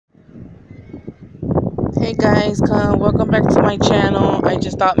Hey guys, welcome back to my channel. I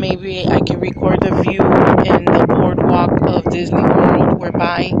just thought maybe I can record the view in the boardwalk of Disney World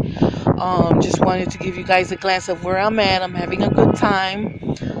whereby just wanted to give you guys a glance of where I'm at. I'm having a good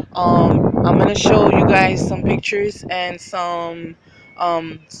time. I'm gonna show you guys some pictures and some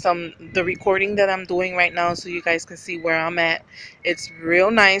the recording that I'm doing right now so you guys can see where I'm at. It's real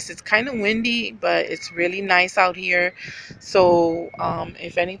nice. It's kind of windy, but it's really nice out here. So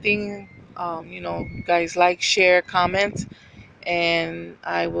if anything, guys, like, share, comment, and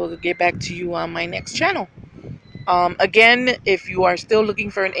I will get back to you on my next channel. Again, if you are still looking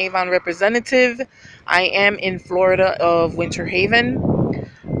for an Avon representative, I am in Florida of Winter Haven.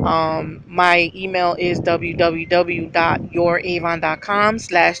 My email is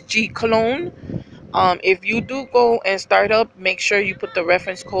www.youravon.com/gcologne. If you do go and start up, make sure you put the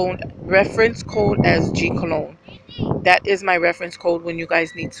reference code as gcologne. That is my reference code when you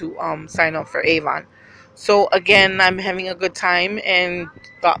guys need to sign up for Avon. So again, I'm having a good time and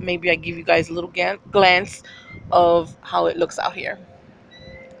thought maybe I give you guys a little glance of how it looks out here.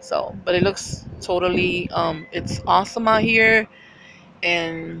 So, but it looks totally it's awesome out here,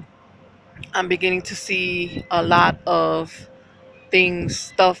 and I'm beginning to see a lot of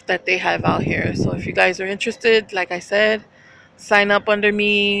stuff that they have out here. So if you guys are interested, like I said, sign up under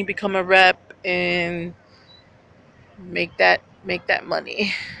me, become a rep, and make that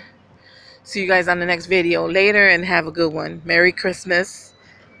money. See you guys on the next video later, and have a good one. Merry Christmas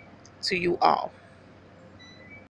to you all.